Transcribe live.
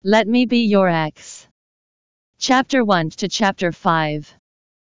Let me be your ex. Chapter 1 to Chapter 5.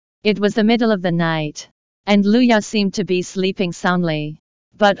 It was the middle of the night, and Luya seemed to be sleeping soundly.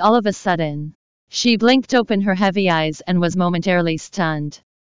 But all of a sudden, she blinked open her heavy eyes and was momentarily stunned.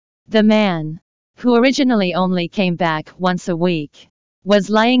 The man, who originally only came back once a week, was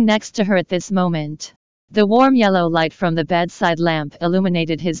lying next to her at this moment. The warm yellow light from the bedside lamp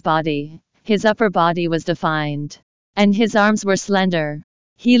illuminated his body. His upper body was defined, and his arms were slender.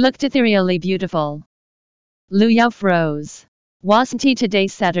 He looked ethereally beautiful. Luya froze. Wasn't he today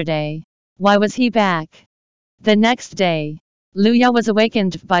Saturday? Why was he back? The next day, Luya was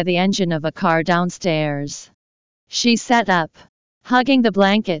awakened by the engine of a car downstairs. She sat up, hugging the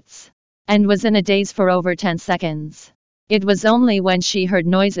blankets, and was in a daze for over 10 seconds. It was only when she heard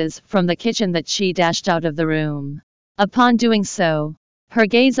noises from the kitchen that she dashed out of the room. Upon doing so, her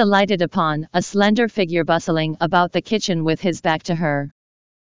gaze alighted upon a slender figure bustling about the kitchen with his back to her.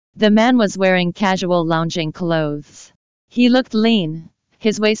 The man was wearing casual lounging clothes. He looked lean,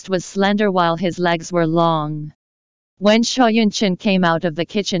 his waist was slender while his legs were long. When Shoyun-chin came out of the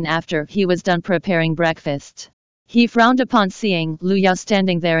kitchen after he was done preparing breakfast, he frowned upon seeing Luya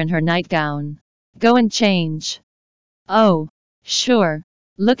standing there in her nightgown. Go and change. Oh, sure.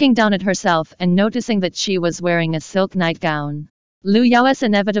 Looking down at herself and noticing that she was wearing a silk nightgown, Luya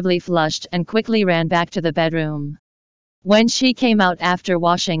inevitably flushed and quickly ran back to the bedroom. When she came out after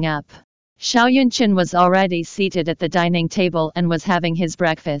washing up, Shoyun-chin was already seated at the dining table and was having his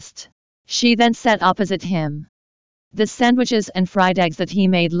breakfast. She then sat opposite him. The sandwiches and fried eggs that he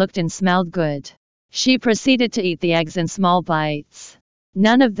made looked and smelled good. She proceeded to eat the eggs in small bites.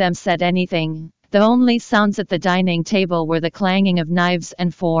 None of them said anything. The only sounds at the dining table were the clanging of knives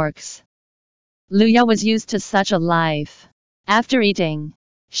and forks. Luya was used to such a life. After eating,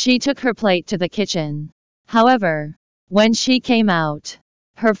 she took her plate to the kitchen. However, when she came out,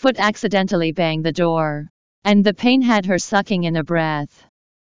 her foot accidentally banged the door, and the pain had her sucking in a breath.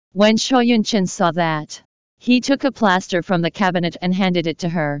 When Shoyun-chin saw that, he took a plaster from the cabinet and handed it to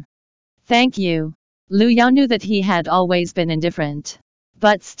her. Thank you. Luya knew that he had always been indifferent.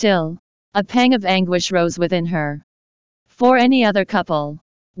 But still, a pang of anguish rose within her. For any other couple,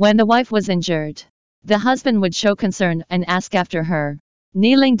 when the wife was injured, the husband would show concern and ask after her,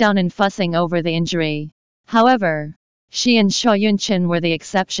 kneeling down and fussing over the injury. However, she and Shoyun-chin were the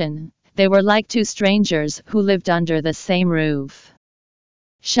exception. They were like two strangers who lived under the same roof.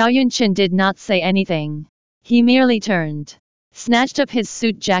 Shoyun-chin did not say anything. He merely turned, snatched up his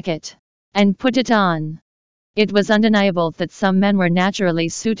suit jacket, and put it on. It was undeniable that some men were naturally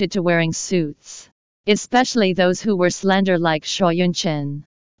suited to wearing suits, especially those who were slender like Shoyun-chin.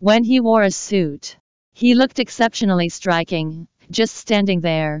 When he wore a suit, he looked exceptionally striking. Just standing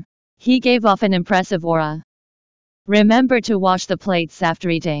there, he gave off an impressive aura. Remember to wash the plates after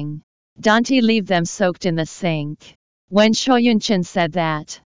eating. Don't leave them soaked in the sink. When Shoyun-chin said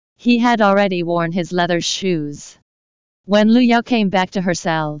that, he had already worn his leather shoes. When Luya came back to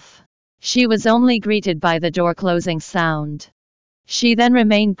herself, she was only greeted by the door closing sound. She then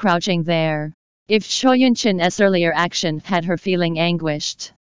remained crouching there. If Shoyun-chin's earlier action had her feeling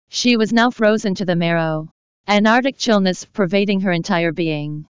anguished, she was now frozen to the marrow, an arctic chillness pervading her entire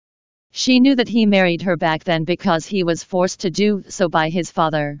being. She knew that he married her back then because he was forced to do so by his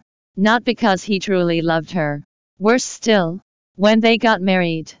father, not because he truly loved her. Worse still, when they got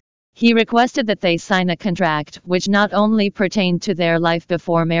married, he requested that they sign a contract which not only pertained to their life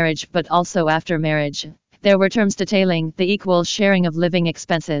before marriage but also after marriage. There were terms detailing the equal sharing of living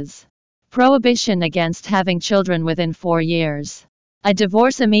expenses, prohibition against having children within 4 years, a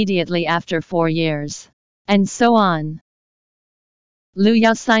divorce immediately after 4 years, and so on.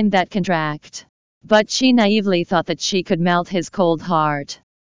 Luya signed that contract, but she naively thought that she could melt his cold heart.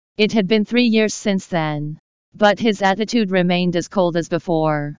 It had been 3 years since then, but his attitude remained as cold as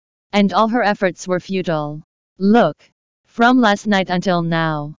before, and all her efforts were futile. Look, from last night until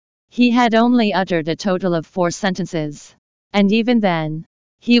now, he had only uttered a total of 4 sentences, and even then,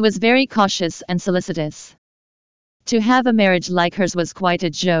 he was very cautious and solicitous. To have a marriage like hers was quite a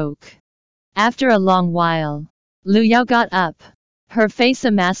joke. After a long while, Luya got up, her face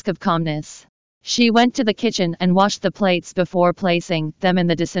a mask of calmness. She went to the kitchen and washed the plates before placing them in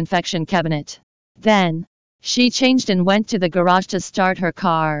the disinfection cabinet. Then, she changed and went to the garage to start her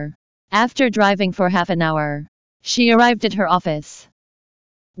car. After driving for half an hour, she arrived at her office.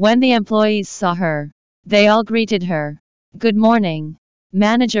 When the employees saw her, they all greeted her. Good morning,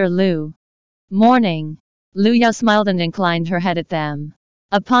 Manager Lu. Morning. Luya smiled and inclined her head at them.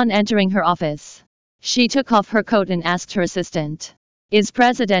 Upon entering her office, she took off her coat and asked her assistant, Is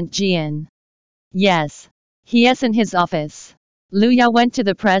President Ji in? Yes. He is in his office. Lu Yao went to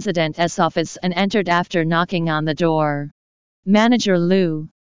the president's office and entered after knocking on the door. Manager Lu.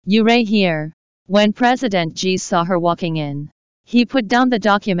 You right here. When President Ji saw her walking in, he put down the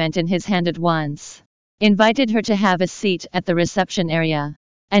document in his hand at once, invited her to have a seat at the reception area,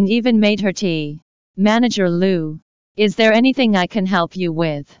 and even made her tea. Manager Lu. Is there anything I can help you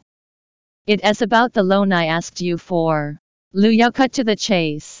with? It is about the loan I asked you for. Lu Yao cut to the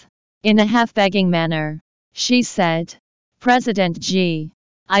chase. In a half-begging manner, she said, President Ji,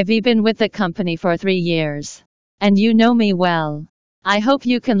 I've been with the company for 3 years, and you know me well. I hope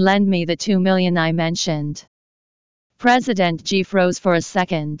you can lend me the 2 million I mentioned. President Ji froze for a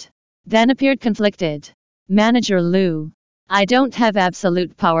second, then appeared conflicted. Manager Lu, I don't have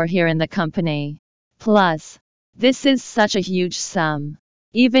absolute power here in the company. Plus, this is such a huge sum.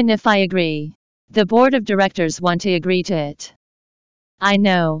 Even if I agree, the board of directors want to agree to it. I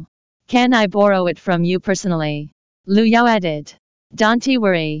know. Can I borrow it from you personally? Lu Yao added. Don't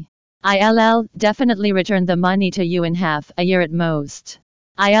worry. I'll definitely return the money to you in half a year at most.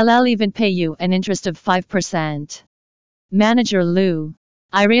 I'll even pay you an interest of 5%. Manager Lu,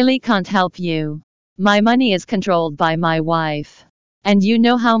 I really can't help you. My money is controlled by my wife. And you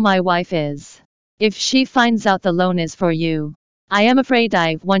know how my wife is. If she finds out the loan is for you, I am afraid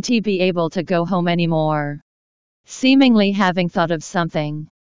I won't be able to go home anymore. Seemingly having thought of something,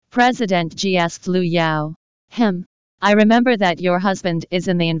 President Ji asked Lu Yao. I remember that your husband is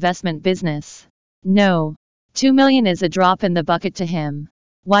in the investment business. No. 2 million is a drop in the bucket to him.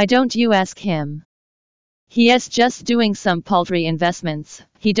 Why don't you ask him? He is just doing some paltry investments,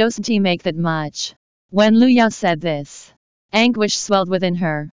 he doesn't make that much. When Lu Yao said this, anguish swelled within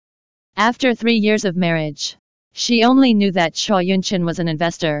her. After 3 years of marriage, she only knew that Shuo Yunqin was an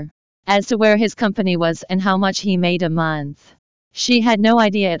investor. As to where his company was and how much he made a month, she had no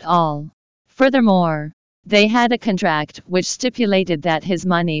idea at all. Furthermore, they had a contract which stipulated that his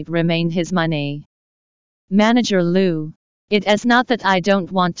money remained his money. Manager Lu, it is not that I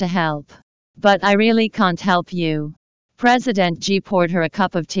don't want to help, but I really can't help you. President Ji poured her a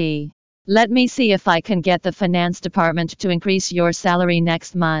cup of tea. Let me see if I can get the finance department to increase your salary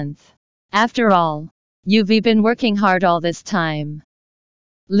next month. After all, you've been working hard all this time.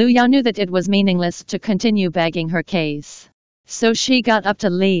 Lu Yao knew that it was meaningless to continue begging her case, so she got up to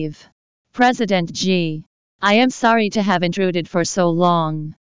leave. President Ji, I am sorry to have intruded for so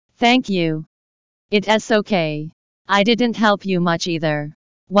long. Thank you. It is okay. I didn't help you much either.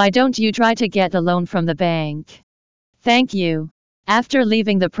 Why don't you try to get a loan from the bank? Thank you. After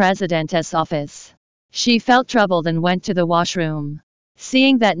leaving the president's office, she felt troubled and went to the washroom.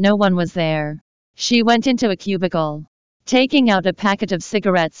 Seeing that no one was there, she went into a cubicle. Taking out a packet of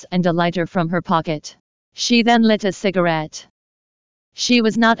cigarettes and a lighter from her pocket, she then lit a cigarette. She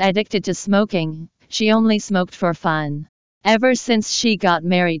was not addicted to smoking, she only smoked for fun. Ever since she got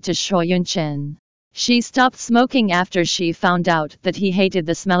married to Shuo Yunqin, she stopped smoking after she found out that he hated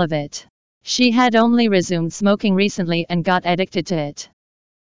the smell of it. She had only resumed smoking recently and got addicted to it.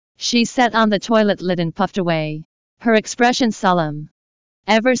 She sat on the toilet lid and puffed away, her expression solemn.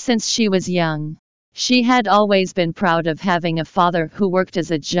 Ever since she was young, she had always been proud of having a father who worked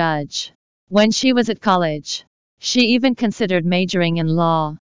as a judge. When she was at college, she even considered majoring in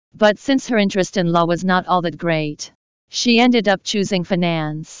law. But since her interest in law was not all that great, she ended up choosing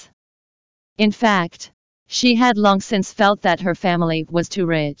finance. In fact, she had long since felt that her family was too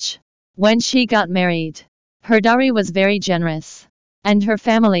rich. When she got married, her dowry was very generous, and her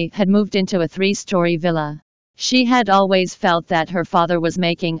family had moved into a 3-story villa. She had always felt that her father was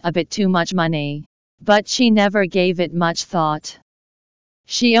making a bit too much money, but she never gave it much thought.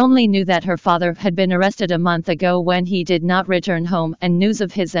 She only knew that her father had been arrested a month ago when he did not return home and news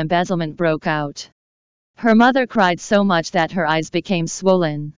of his embezzlement broke out. Her mother cried so much that her eyes became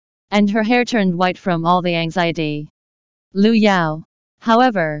swollen, and her hair turned white from all the anxiety. Lu Yao,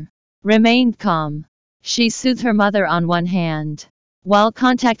 however, remained calm. She soothed her mother on one hand, while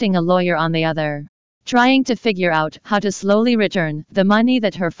contacting a lawyer on the other, trying to figure out how to slowly return the money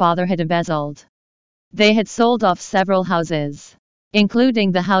that her father had embezzled. They had sold off several houses,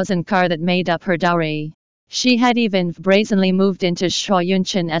 including the house and car that made up her dowry. She had even brazenly moved into Shuo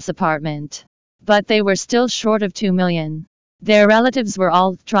Yunqin's apartment. But they were still short of 2 million. Their relatives were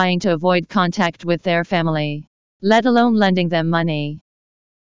all trying to avoid contact with their family, let alone lending them money.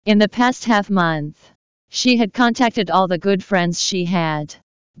 In the past half-month, she had contacted all the good friends she had,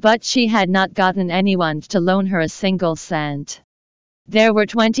 but she had not gotten anyone to loan her a single cent. There were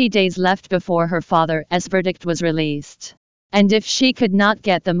 20 days left before her father's verdict was released, and if she could not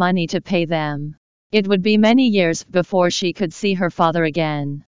get the money to pay them, it would be many years before she could see her father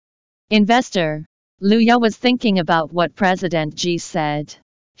again. Investor. Lu Yao was thinking about what President Ji said.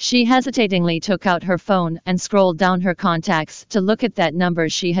 She hesitatingly took out her phone and scrolled down her contacts to look at that number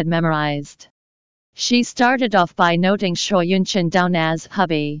she had memorized. She started off by noting Shuo Yunchen down as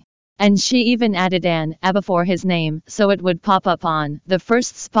hubby. And she even added an A before his name so it would pop up on the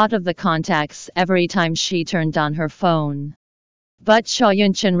first spot of the contacts every time she turned on her phone. But Shuo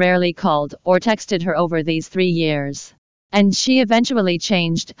Yunchen rarely called or texted her over these 3 years. And she eventually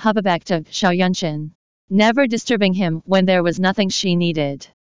changed hubby back to Xiao Yunchen, never disturbing him when there was nothing she needed.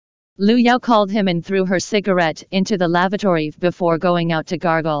 Lu Yao called him and threw her cigarette into the lavatory before going out to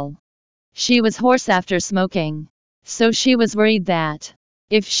gargle. She was hoarse after smoking, so she was worried that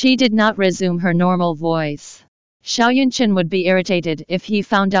if she did not resume her normal voice, Xiao Yunchen would be irritated if he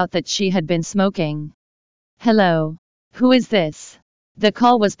found out that she had been smoking. Hello. Who is this? The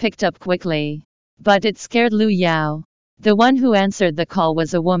call was picked up quickly, but it scared Lu Yao. The one who answered the call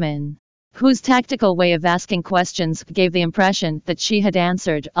was a woman, whose tactical way of asking questions gave the impression that she had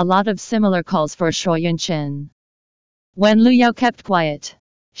answered a lot of similar calls for Shuo Yunchen. When Lu Yao kept quiet,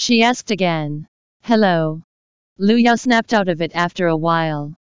 she asked again. Hello. Lu Yao snapped out of it after a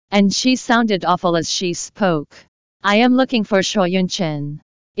while, and she sounded awful as she spoke. I am looking for Shuo Yunchen.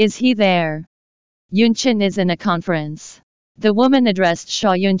 Is he there? Yunchen is in a conference. The woman addressed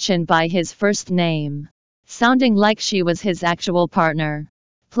Shuo Yunchen by his first name, sounding like she was his actual partner.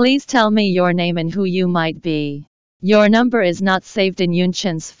 Please tell me your name and who you might be. Your number is not saved in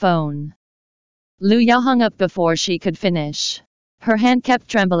Yunchen's phone. Lu Yao hung up before she could finish. Her hand kept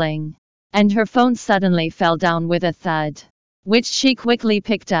trembling, and her phone suddenly fell down with a thud, which she quickly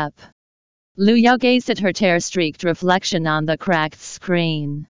picked up. Lu Yao gazed at her tear-streaked reflection on the cracked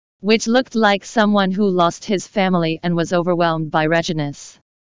screen, which looked like someone who lost his family and was overwhelmed by wretchedness.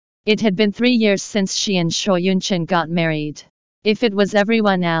 It had been 3 years since she and Shuo Yunchen got married. If it was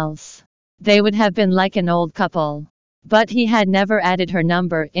everyone else, they would have been like an old couple. But he had never added her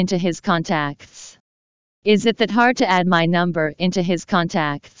number into his contacts. Is it that hard to add my number into his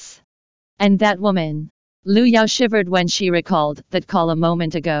contacts? And that woman? Lu Yao shivered when she recalled that call a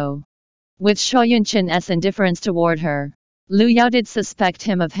moment ago. With Shuo Yunchen's indifference toward her, Lu Yao did suspect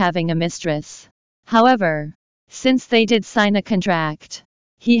him of having a mistress. However, since they did sign a contract,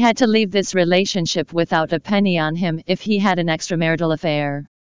 he had to leave this relationship without a penny on him if he had an extramarital affair.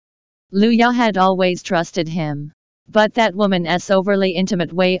 Lu Yao had always trusted him, but that woman's overly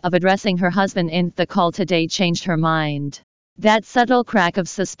intimate way of addressing her husband in the call today changed her mind. That subtle crack of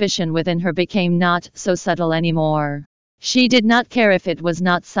suspicion within her became not so subtle anymore. She did not care if it was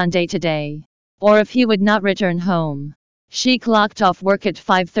not Sunday today, or if he would not return home. She clocked off work at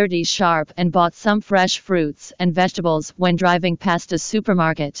 5:30 sharp and bought some fresh fruits and vegetables when driving past a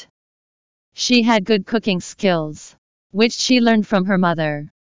supermarket. She had good cooking skills, which she learned from her mother.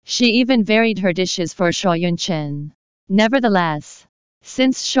 She even varied her dishes for Shuo Yunchen. Nevertheless,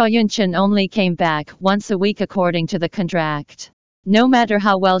 since Shuo Yunchen only came back once a week according to the contract, no matter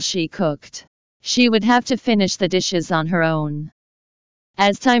how well she cooked, she would have to finish the dishes on her own.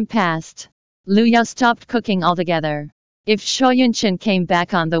 As time passed, Lu Yao stopped cooking altogether. If Shuo Yunchen came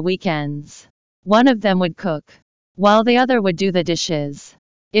back on the weekends, one of them would cook, while the other would do the dishes.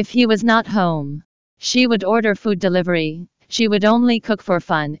 If he was not home, she would order food delivery. She would only cook for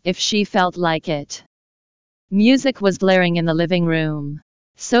fun if she felt like it. Music was blaring in the living room,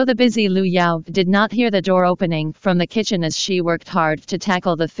 so the busy Lu Yao did not hear the door opening from the kitchen as she worked hard to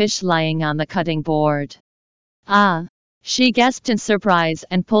tackle the fish lying on the cutting board. Ah! She gasped in surprise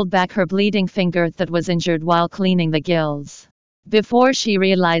and pulled back her bleeding finger that was injured while cleaning the gills. Before she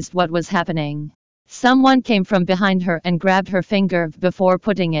realized what was happening, someone came from behind her and grabbed her finger before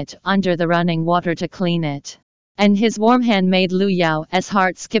putting it under the running water to clean it. And his warm hand made Lu Yao's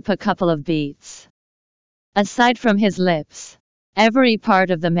heart skip a couple of beats. Aside from his lips, every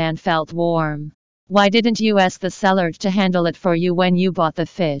part of the man felt warm. Why didn't you ask the seller to handle it for you when you bought the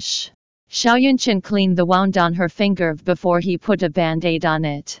fish? Xiao Yunchen cleaned the wound on her finger before he put a band-aid on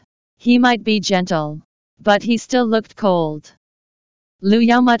it. He might be gentle, but he still looked cold. Lu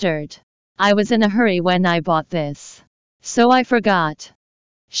Yao muttered. I was in a hurry when I bought this, so I forgot.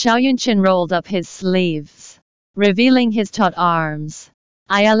 Xiao Yunchen rolled up his sleeves, revealing his taut arms.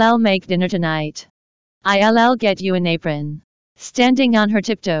 I'll make dinner tonight. I'll get you an apron. Standing on her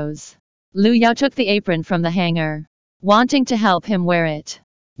tiptoes, Lu Yao took the apron from the hanger, wanting to help him wear it.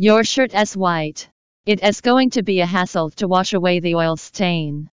 Your shirt's white. It's going to be a hassle to wash away the oil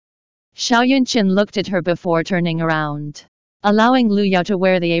stain. Xiao Yunchen looked at her before turning around, allowing Lu Yao to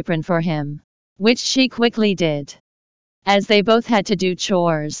wear the apron for him, which she quickly did. As they both had to do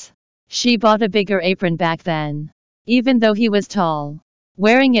chores, she bought a bigger apron back then. Even though he was tall,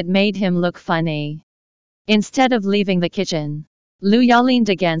 wearing it made him look funny. Instead of leaving the kitchen, Lu Yao leaned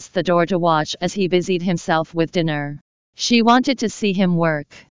against the door to watch as he busied himself with dinner. She wanted to see him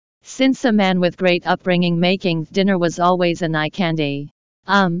work. Since a man with great upbringing, making dinner was always an eye candy.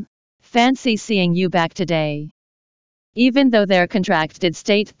 Fancy seeing you back today. Even though their contract did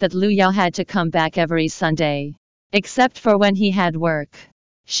state that Lu Yao had to come back every Sunday, except for when he had work.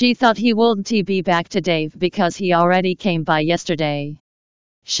 She thought he wouldn't be back today because he already came by yesterday.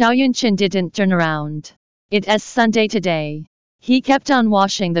 Xiao Yunqin didn't turn around. It's Sunday today. He kept on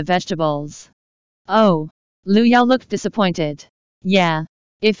washing the vegetables. Oh. Lu Yao looked disappointed. Yeah.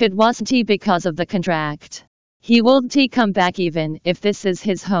 If it wasn't because of the contract, he wouldn't come back even if this is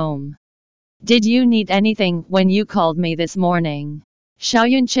his home. Did you need anything when you called me this morning? Xiao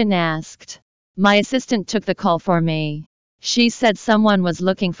Yunqin asked. My assistant took the call for me. She said someone was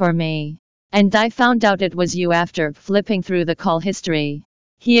looking for me. And I found out it was you after flipping through the call history.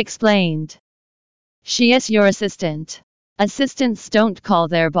 He explained. She is your assistant. Assistants don't call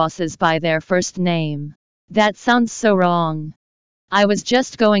their bosses by their first name. That sounds so wrong. I was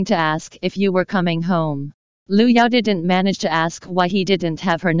just going to ask if you were coming home. Lu Yao didn't manage to ask why he didn't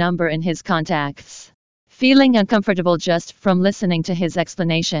have her number in his contacts. Feeling uncomfortable just from listening to his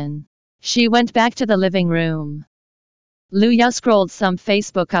explanation, she went back to the living room. Lu Yao scrolled some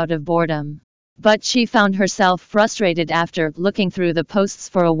Facebook out of boredom, but she found herself frustrated after looking through the posts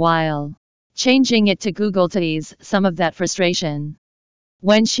for a while, changing it to Google to ease some of that frustration.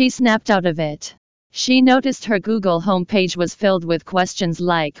 When she snapped out of it, she noticed her Google homepage was filled with questions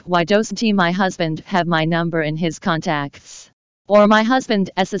like, why doesn't my husband have my number in his contacts? Or my husband's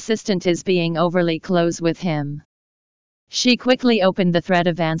assistant is being overly close with him. She quickly opened the thread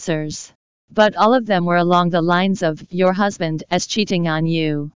of answers, but all of them were along the lines of, your husband is cheating on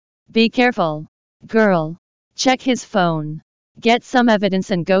you. Be careful. Girl. Check his phone. Get some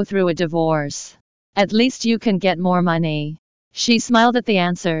evidence and go through a divorce. At least you can get more money. She smiled at the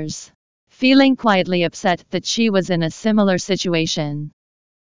answers, feeling quietly upset that she was in a similar situation.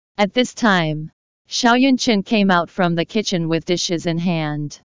 At this time, Xiao Yunqin came out from the kitchen with dishes in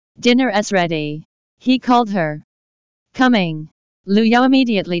hand. Dinner is ready. He called her. Coming. Lu Yao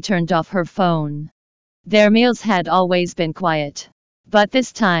immediately turned off her phone. Their meals had always been quiet, but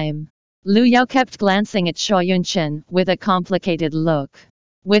this time, Lu Yao kept glancing at Xiao Yunqin with a complicated look,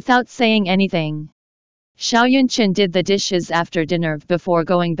 without saying anything. Xiao Yunqin did the dishes after dinner before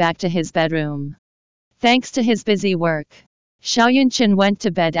going back to his bedroom. Thanks to his busy work, Xiao Yunqin went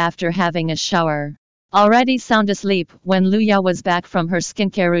to bed after having a shower, already sound asleep when Lu Yao was back from her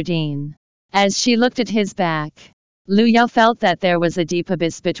skincare routine. As she looked at his back, Lu Yao felt that there was a deep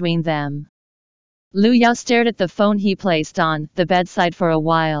abyss between them. Lu Yao stared at the phone he placed on the bedside for a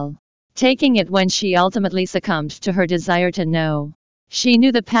while, taking it when she ultimately succumbed to her desire to know. She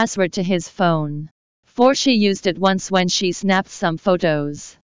knew the password to his phone, for she used it once when she snapped some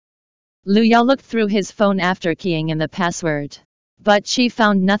photos. Lu Yao looked through his phone after keying in the password, but she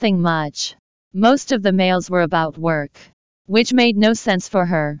found nothing much. Most of the mails were about work, which made no sense for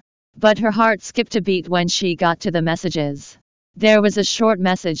her. But her heart skipped a beat when she got to the messages. There was a short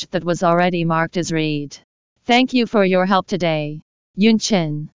message that was already marked as read. Thank you for your help today,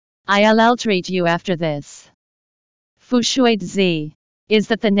 Yunqin. I'll treat you after this. Fu Shuizi. Is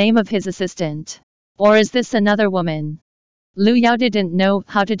that the name of his assistant? Or is this another woman? Lu Yao didn't know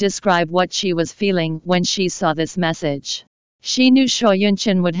how to describe what she was feeling when she saw this message. She knew Xiao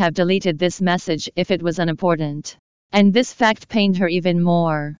Yunqin would have deleted this message if it was unimportant. And this fact pained her even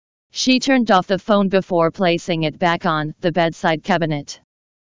more. She turned off the phone before placing it back on the bedside cabinet.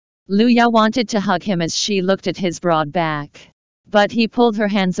 Lu Yao wanted to hug him as she looked at his broad back, but he pulled her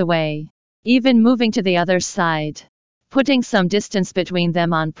hands away, even moving to the other side, putting some distance between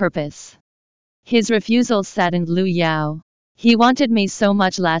them on purpose. His refusal saddened Lu Yao. He wanted me so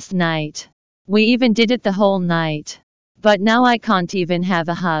much last night. We even did it the whole night. But now I can't even have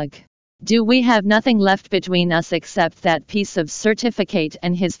a hug. Do we have nothing left between us except that piece of certificate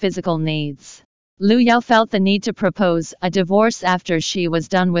and his physical needs? Lu Yao felt the need to propose a divorce after she was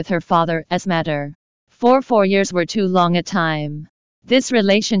done with her father's matter. 4 years were too long a time. This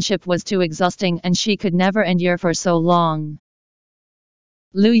relationship was too exhausting and she could never endure for so long.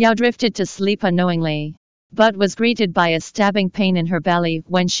 Lu Yao drifted to sleep unknowingly, but was greeted by a stabbing pain in her belly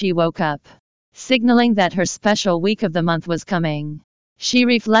when she woke up, signaling that her special week of the month was coming. She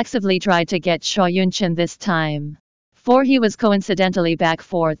reflexively tried to get Xiao Yunqin this time, for he was coincidentally back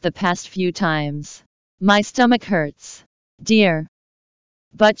for the past few times. My stomach hurts, dear.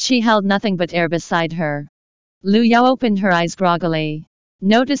 But she held nothing but air beside her. Lu Yao opened her eyes groggily,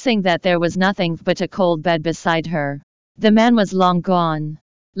 noticing that there was nothing but a cold bed beside her. The man was long gone.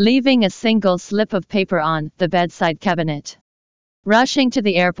 leaving a single slip of paper on the bedside cabinet. Rushing to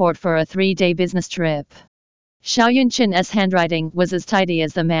the airport for a 3-day business trip. Xiao Yunchen's handwriting was as tidy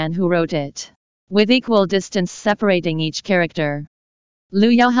as the man who wrote it, with equal distance separating each character. Lu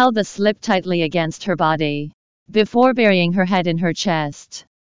Yao held the slip tightly against her body, before burying her head in her chest,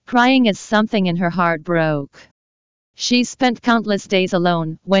 crying as something in her heart broke. She spent countless days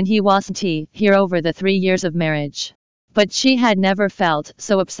alone when he wasn't here over the 3 years of marriage, but she had never felt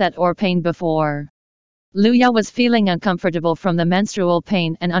so upset or pained before. Lu Yao was feeling uncomfortable from the menstrual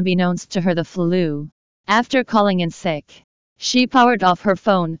pain and unbeknownst to her the flu. After calling in sick, she powered off her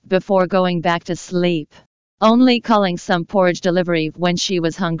phone before going back to sleep, only calling some porridge delivery when she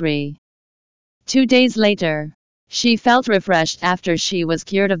was hungry. 2 days later, she felt refreshed after she was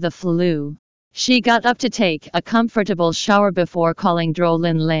cured of the flu. She got up to take a comfortable shower before calling Zhou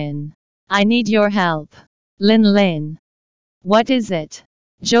Linlin. I need your help. Linlin. What is it?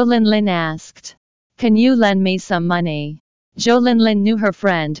 Zhou Linlin asked. Can you lend me some money? Zhou Linlin knew her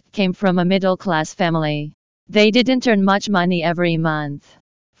friend came from a middle-class family. They didn't earn much money every month,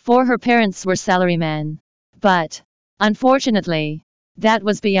 for her parents were salarymen. But, unfortunately, that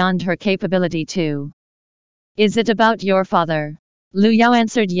was beyond her capability too. Is it about your father? Lu Yao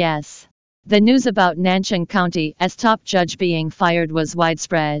answered yes. The news about Nanchang County as top judge being fired was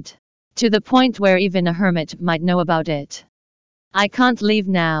widespread, to the point where even a hermit might know about it. I can't leave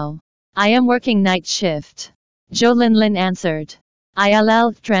now. I am working night shift. Zhou Linlin answered.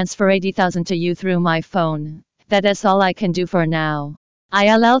 I'll transfer 80,000 to you through my phone. That's all I can do for now.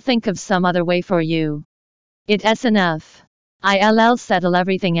 I'll think of some other way for you. It's enough. I'll settle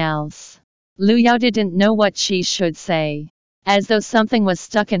everything else. Lu Yao didn't know what she should say, as though something was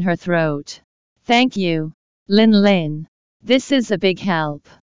stuck in her throat. Thank you, Linlin. This is a big help.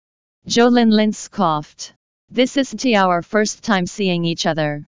 Zhou Linlin scoffed. This isn't our first time seeing each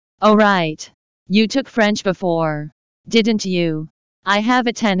other. Oh right. You took French before, didn't you? I have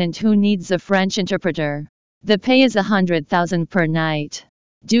a tenant who needs a French interpreter. The pay is 100,000 per night.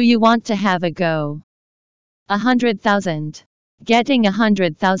 Do you want to have a go? 100,000. Getting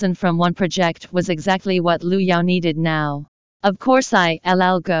 100,000 from one project was exactly what Lu Yao needed now. Of course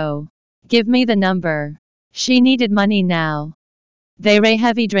I'll go. Give me the number. She needed money now. They're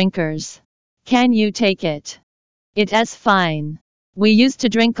heavy drinkers. Can you take it? It's fine. We used to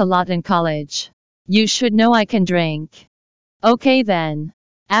drink a lot in college. You should know I can drink. Okay then.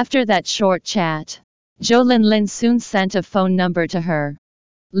 After that short chat, Zhou Linlin soon sent a phone number to her.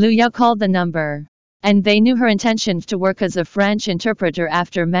 Lu Yao called the number, and they knew her intention to work as a French interpreter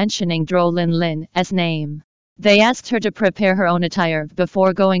after mentioning Zhou Linlin's name. They asked her to prepare her own attire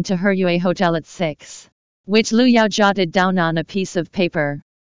before going to her Yue hotel at 6, which Lu Yao jotted down on a piece of paper.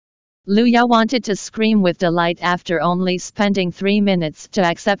 Lu Yao wanted to scream with delight after only spending 3 minutes to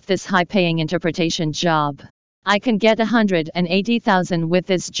accept this high-paying interpretation job. I can get 180,000 with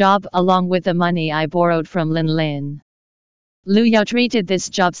this job along with the money I borrowed from Linlin. Lu Yao treated this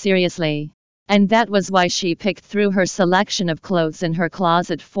job seriously, and that was why she picked through her selection of clothes in her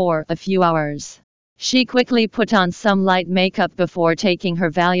closet for a few hours. She quickly put on some light makeup before taking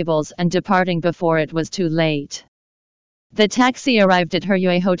her valuables and departing before it was too late. The taxi arrived at her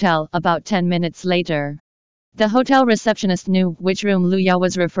Yue hotel about 10 minutes later. The hotel receptionist knew which room Lu Yao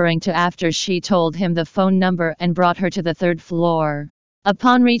was referring to after she told him the phone number and brought her to the 3rd floor.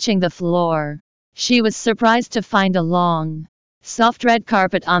 Upon reaching the floor, she was surprised to find a long, soft red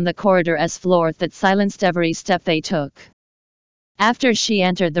carpet on the corridor's floor that silenced every step they took. After she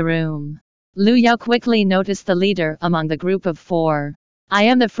entered the room, Lu Yao quickly noticed the leader among the group of 4. I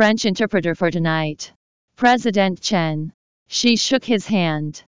am the French interpreter for tonight. President Chen. She shook his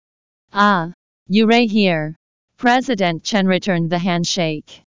hand. Ah, you're here. President Chen returned the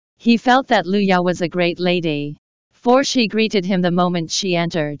handshake. He felt that Lu Yao was a great lady, for she greeted him the moment she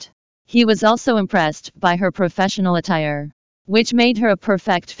entered. He was also impressed by her professional attire, which made her a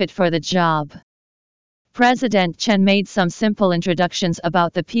perfect fit for the job. President Chen made some simple introductions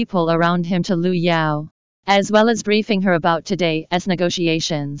about the people around him to Lu Yao, as well as briefing her about today's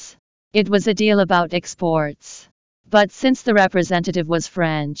negotiations. It was a deal about exports. But since the representative was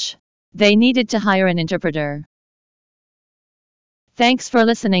French, they needed to hire an interpreter. Thanks for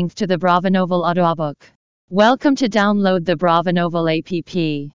listening to the Brava Novel audiobook. Welcome to download the Brava Novel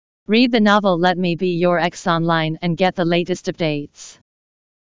app. Read the novel Let Me Be Your Ex online and get the latest updates.